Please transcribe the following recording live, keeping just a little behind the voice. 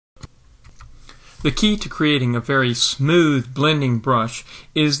The key to creating a very smooth blending brush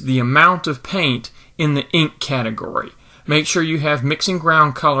is the amount of paint in the ink category. Make sure you have mixing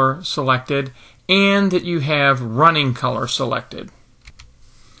ground color selected and that you have running color selected.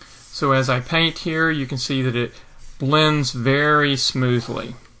 So as I paint here, you can see that it blends very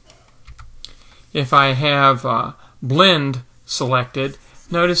smoothly. If I have blend selected,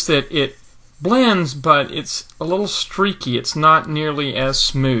 notice that it blends, but it's a little streaky. It's not nearly as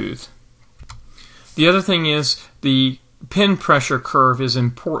smooth. The other thing is the pen pressure curve is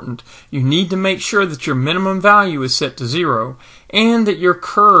important. You need to make sure that your minimum value is set to 0 and that your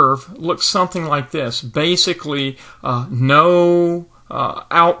curve looks something like this. Basically, no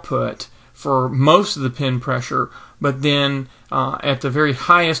output for most of the pen pressure, but then at the very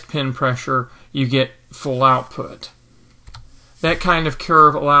highest pen pressure you get full output. That kind of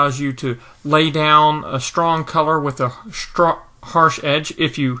curve allows you to lay down a strong color with a harsh edge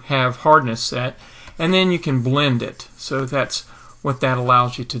if you have hardness set, and then you can blend it. So that's what that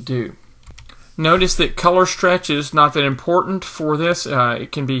allows you to do. Notice that color stretch is not that important for this.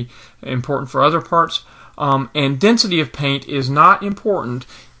 It can be important for other parts. And density of paint is not important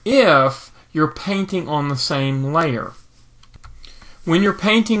if you're painting on the same layer. When you're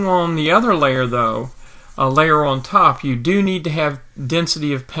painting on the other layer, though, a layer on top, you do need to have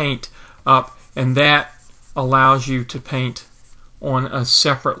density of paint up, and that allows you to paint on a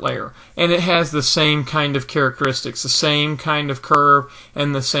separate layer. And it has the same kind of characteristics, the same kind of curve,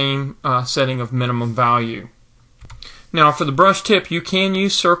 and the same setting of minimum value. Now for the brush tip, you can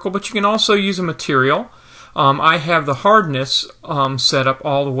use circle, but you can also use a material. I have the hardness set up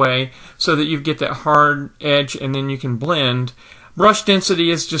all the way so that you get that hard edge and then you can blend. Brush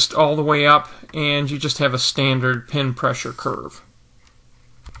density is just all the way up, and you just have a standard pen pressure curve.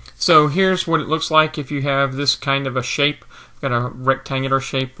 So here's what it looks like if you have this kind of a shape. I've got a rectangular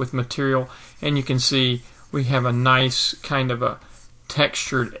shape with material, and you can see we have a nice kind of a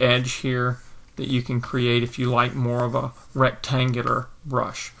textured edge here that you can create if you like more of a rectangular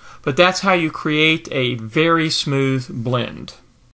brush. But that's how you create a very smooth blend.